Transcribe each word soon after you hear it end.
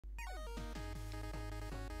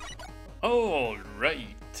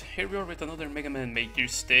Alright, here we are with another Mega Man Maker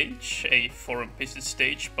stage, a forum-pasted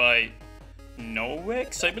stage by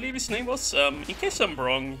Novex, I believe his name was. In case I'm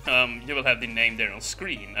wrong, you will have the name there on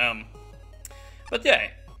screen. But yeah,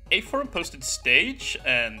 a forum-posted stage,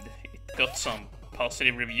 and it got some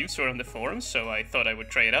positive reviews around the forums, so I thought I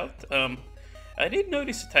would try it out. I did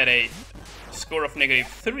notice it had a score of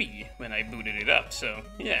 -3 when I booted it up, so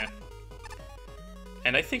yeah.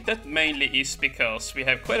 And I think that mainly is because we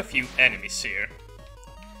have quite a few enemies here.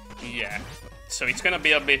 Yeah, so it's gonna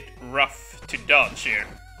be a bit rough to dodge here.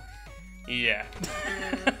 Yeah.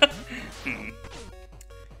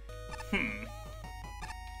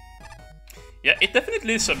 Yeah, it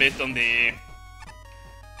definitely is a bit on the...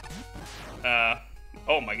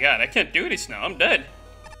 oh my god, I can't do this now, I'm dead.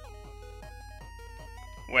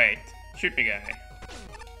 Wait, shoot me, guy.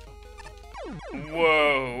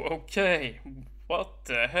 Whoa, okay. What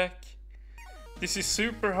the heck? This is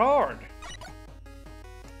super hard.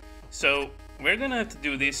 So, we're gonna have to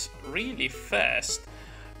do this really fast.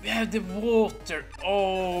 We have the water.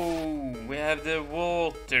 Oh, we have the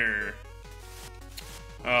water.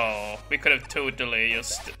 Oh, we could have totally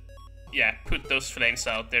just, yeah, put those flames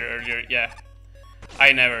out there earlier. Yeah,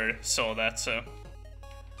 I never saw that, so.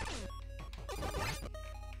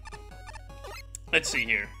 Let's see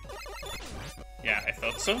here. Yeah, I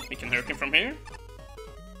thought so. We can hurt him from here.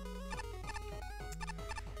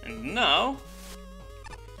 And now,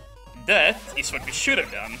 that is what we should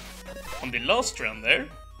have done on the last round there.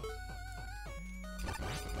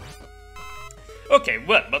 Okay,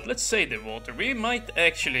 well, but let's save the water. We might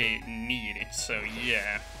actually need it, so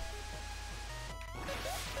yeah.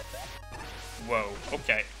 Whoa,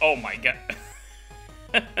 okay. Oh my god.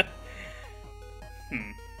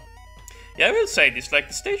 Yeah, I will say this, like,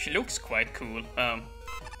 the stage looks quite cool,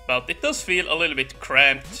 but it does feel a little bit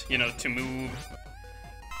cramped, you know, to move.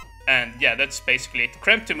 And yeah, that's basically it.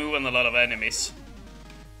 Cramped to move on a lot of enemies.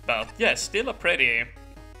 But yeah, still a pretty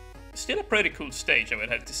cool stage, I would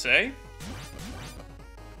have to say.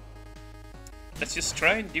 Let's just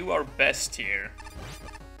try and do our best here.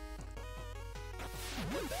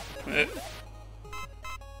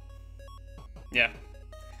 Yeah.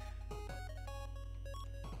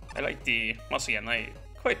 I like the, once again, I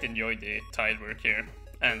quite enjoy the tile work here.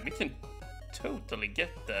 And we can totally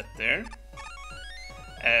get that there.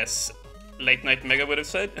 As Late Night Mega would have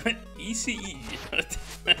said, ECE.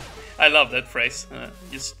 I love that phrase.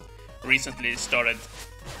 Just recently started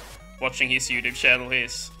watching his YouTube channel.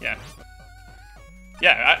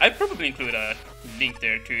 Yeah, I'd probably include a link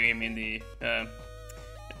there to him in the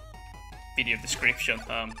video description.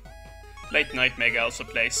 Late Night Mega also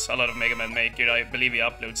plays a lot of Mega Man Maker. I believe he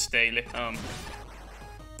uploads daily.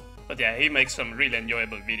 But yeah, he makes some really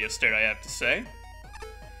enjoyable videos there, I have to say.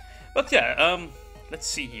 But yeah, let's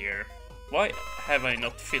see here. Why have I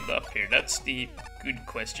not filled up here? That's the good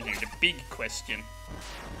question here, the big question.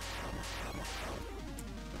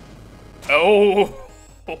 Oh!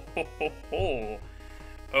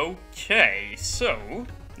 Okay, so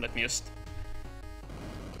let me just...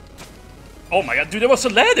 Oh my god, dude, there was a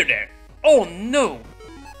ladder there! Oh no!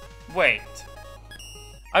 Wait.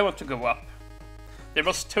 I want to go up. There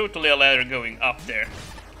was totally a ladder going up there.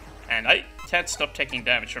 And I can't stop taking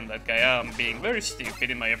damage from that guy. I'm being very stupid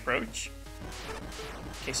in my approach.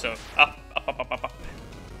 Okay, so up.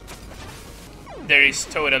 There is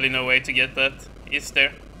totally no way to get that, is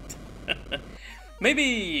there?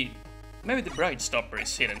 Maybe the Bride Stopper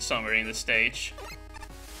is hidden somewhere in the stage.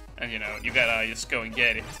 And you know, you gotta just go and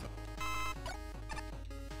get it.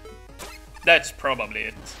 That's probably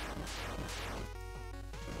it.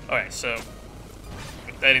 Alright, so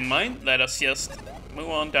with that in mind, let us just move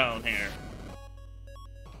on down here.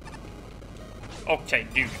 Okay,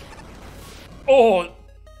 dude. Oh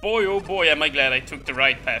boy, am I glad I took the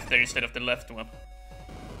right path there instead of the left one.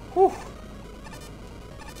 Whew.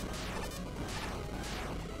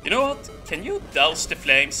 You know what? Can you douse the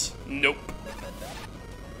flames? Nope.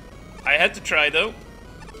 I had to try though.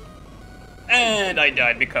 And I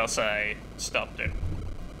died because I stopped there.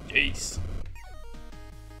 Jeez.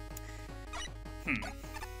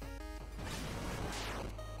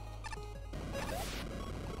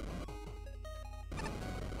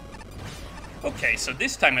 Okay, so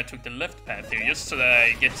this time I took the left path here, just so that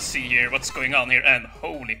I get to see here what's going on here, and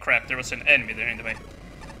holy crap, there was an enemy there in the way.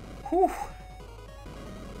 Whew.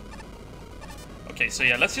 Okay, so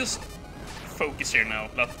yeah, let's just focus here now,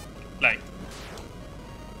 like,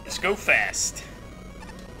 let's go fast.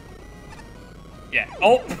 Yeah,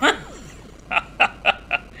 oh!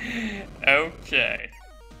 Okay.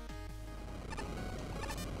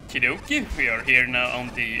 Okie dokie, we are here now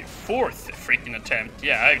on the 4th freaking attempt.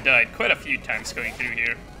 Yeah, I've died quite a few times going through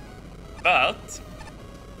here. But...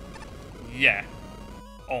 yeah.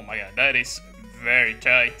 Oh my god, that is very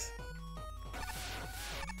tight.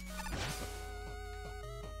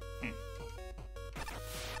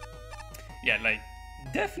 Yeah, like,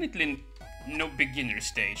 definitely no beginner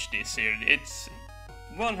stage this here. It's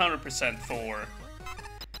 100% for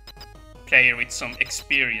player with some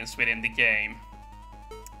experience within the game.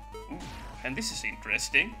 Ooh, and this is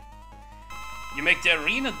interesting. You make the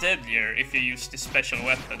arena deadlier if you use the special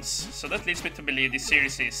weapons. So that leads me to believe this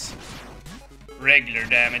series is regular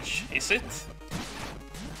damage, is it?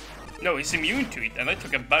 No, he's immune to it, and I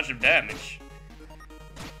took a bunch of damage.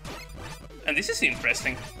 And this is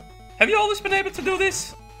interesting. Have you always been able to do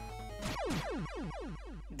this?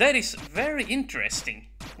 That is very interesting,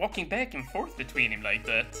 walking back and forth between him like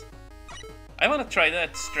that. I want to try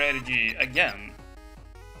that strategy again.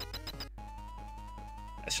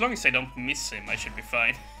 As long as I don't miss him, I should be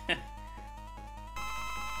fine. Okay,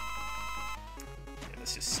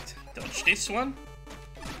 let's just dodge this one.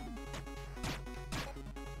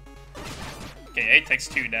 Okay, 8 takes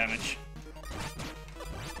 2 damage.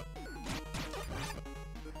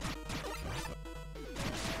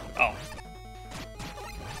 Oh.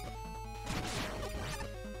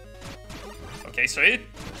 Okay, so it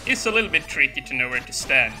is a little bit tricky to know where to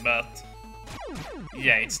stand, but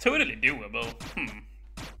yeah, it's totally doable.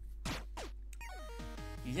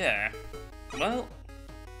 Yeah, well,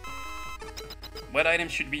 what item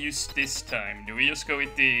should we use this time? Do we just go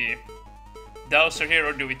with the Dowser here,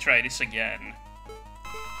 or do we try this again?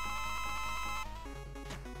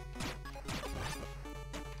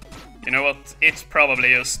 You know what? It's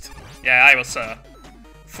probably just... yeah, I was a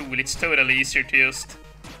fool. It's totally easier to just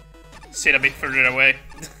sit a bit further away.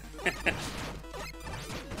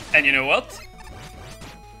 And you know what?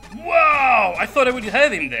 Wow! I thought I would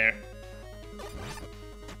have him there.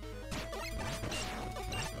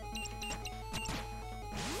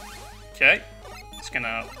 Okay. It's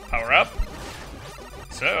gonna power up.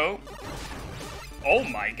 So... oh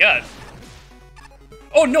my god.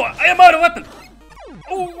 Oh no! I am out of weapon!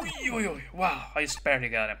 Oh, wow, I just barely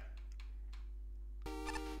got him.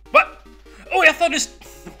 What? Oh, I thought this...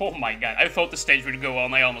 oh my god, I thought the stage would go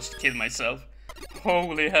on. I almost killed myself.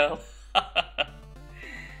 Holy hell.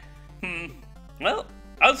 Well,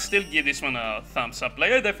 I'll still give this one a thumbs up.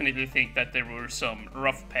 Like, I definitely think that there were some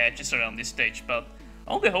rough patches around this stage, but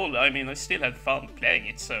on the whole, I mean, I still had fun playing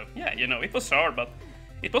it. So, yeah, you know, it was hard, but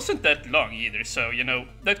it wasn't that long either. So, you know,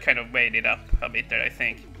 that kind of weighed it up a bit there, I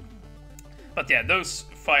think. But yeah, those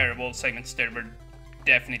firewall segments there were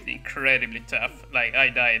definitely incredibly tough. Like, I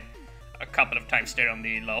died a couple of times there on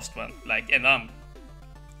the last one. Like, and I'm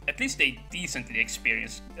at least a decently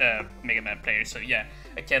experienced Mega Man player. So yeah,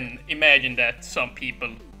 I can imagine that some people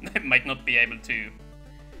might not be able to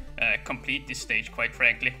complete this stage, quite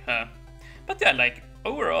frankly. But yeah, like,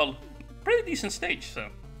 overall, pretty decent stage. So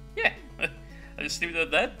yeah, I'll just leave it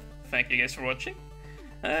at that. Thank you guys for watching,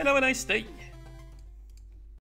 and have a nice day.